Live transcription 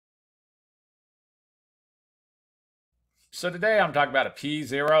So today I'm talking about a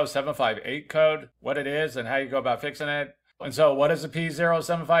P0758 code, what it is and how you go about fixing it. And so what is a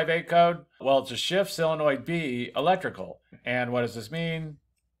P0758 code? Well, it's a shift solenoid B electrical. And what does this mean?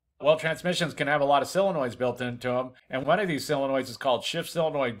 Well, transmissions can have a lot of solenoids built into them, and one of these solenoids is called shift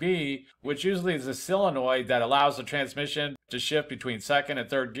solenoid B, which usually is a solenoid that allows the transmission to shift between second and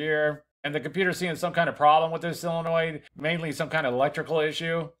third gear. And the computer's seeing some kind of problem with this solenoid, mainly some kind of electrical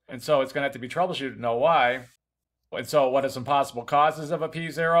issue, and so it's going to have to be troubleshooted to know why. And so what are some possible causes of a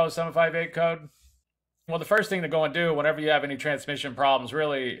P0758 code? Well, the first thing to go and do whenever you have any transmission problems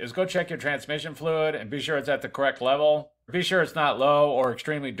really is go check your transmission fluid and be sure it's at the correct level. Be sure it's not low or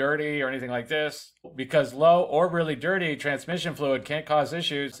extremely dirty or anything like this, because low or really dirty transmission fluid can't cause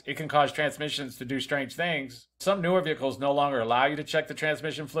issues. It can cause transmissions to do strange things. Some newer vehicles no longer allow you to check the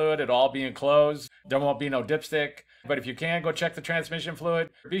transmission fluid. It'll all be enclosed. There won't be no dipstick. But if you can, go check the transmission fluid.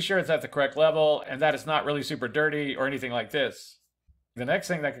 Be sure it's at the correct level and that it's not really super dirty or anything like this. The next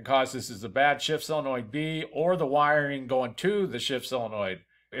thing that could cause this is the bad shift solenoid B or the wiring going to the shift solenoid.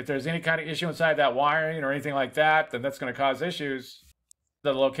 If there's any kind of issue inside that wiring or anything like that, then that's going to cause issues.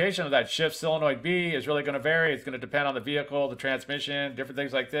 The location of that shift solenoid B is really going to vary. It's going to depend on the vehicle, the transmission, different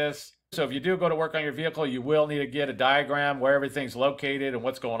things like this. So if you do go to work on your vehicle, you will need to get a diagram where everything's located and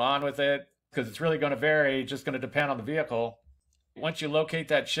what's going on with it, because it's really going to vary. It's just going to depend on the vehicle. Once you locate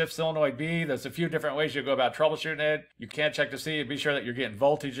that shift solenoid B, there's a few different ways you go about troubleshooting it. You can check to see and be sure that you're getting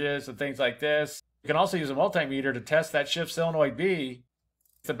voltages and things like this. You can also use a multimeter to test that shift solenoid B.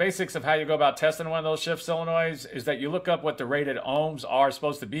 The basics of how you go about testing one of those shift solenoids is that you look up what the rated ohms are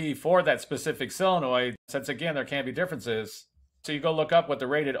supposed to be for that specific solenoid, since again there can be differences. So you go look up what the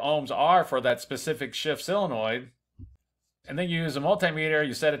rated ohms are for that specific shift solenoid, and then you use a multimeter,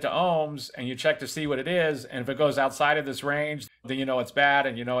 you set it to ohms, and you check to see what it is, and if it goes outside of this range, then you know it's bad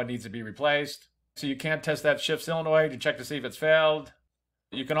and you know it needs to be replaced. So you can test that shift solenoid, you check to see if it's failed.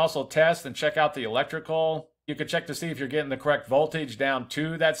 You can also test and check out the electrical. You can check to see if you're getting the correct voltage down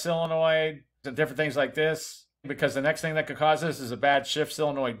to that solenoid and different things like this, because the next thing that could cause this is a bad shift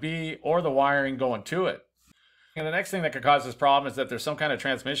solenoid B or the wiring going to it. And the next thing that could cause this problem is that there's some kind of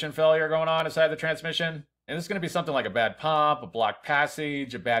transmission failure going on inside the transmission. And this is going to be something like a bad pump, a blocked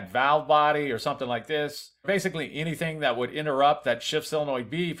passage, a bad valve body, or something like this. Basically anything that would interrupt that shift solenoid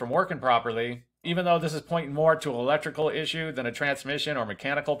B from working properly, even though this is pointing more to an electrical issue than a transmission or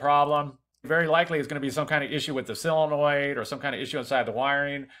mechanical problem. Very likely it's going to be some kind of issue with the solenoid or some kind of issue inside the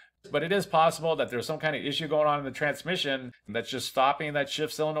wiring. But it is possible that there's some kind of issue going on in the transmission that's just stopping that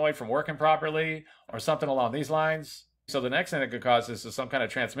shift solenoid from working properly or something along these lines. So the next thing that could cause this is some kind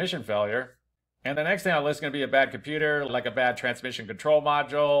of transmission failure. And the next thing on the list is going to be a bad computer, like a bad transmission control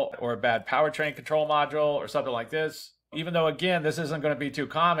module or a bad powertrain control module or something like this. Even though, again, this isn't going to be too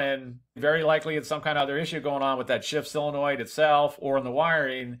common, very likely it's some kind of other issue going on with that shift solenoid itself or in the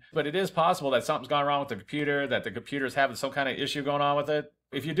wiring. But it is possible that something's gone wrong with the computer, that the computer's having some kind of issue going on with it.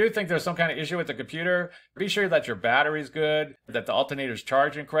 If you do think there's some kind of issue with the computer, be sure that your battery's good, that the alternator's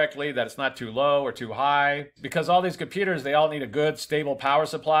charging correctly, that it's not too low or too high. Because all these computers, they all need a good, stable power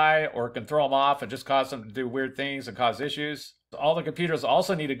supply, or it can throw them off and just cause them to do weird things and cause issues. All the computers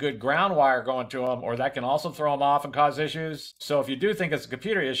also need a good ground wire going to them, or that can also throw them off and cause issues. So if you do think it's a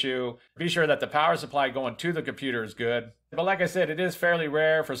computer issue, be sure that the power supply going to the computer is good. But like I said, it is fairly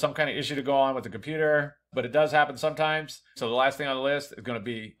rare for some kind of issue to go on with the computer, but it does happen sometimes. So the last thing on the list is going to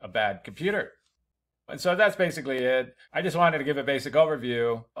be a bad computer. And so that's basically it. I just wanted to give a basic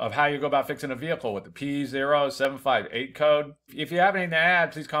overview of how you go about fixing a vehicle with the P0758 code. If you have anything to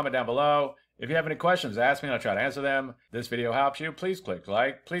add, please comment down below. If you have any questions, ask me and I'll try to answer them. This video helps you. Please click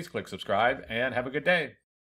like, please click subscribe, and have a good day.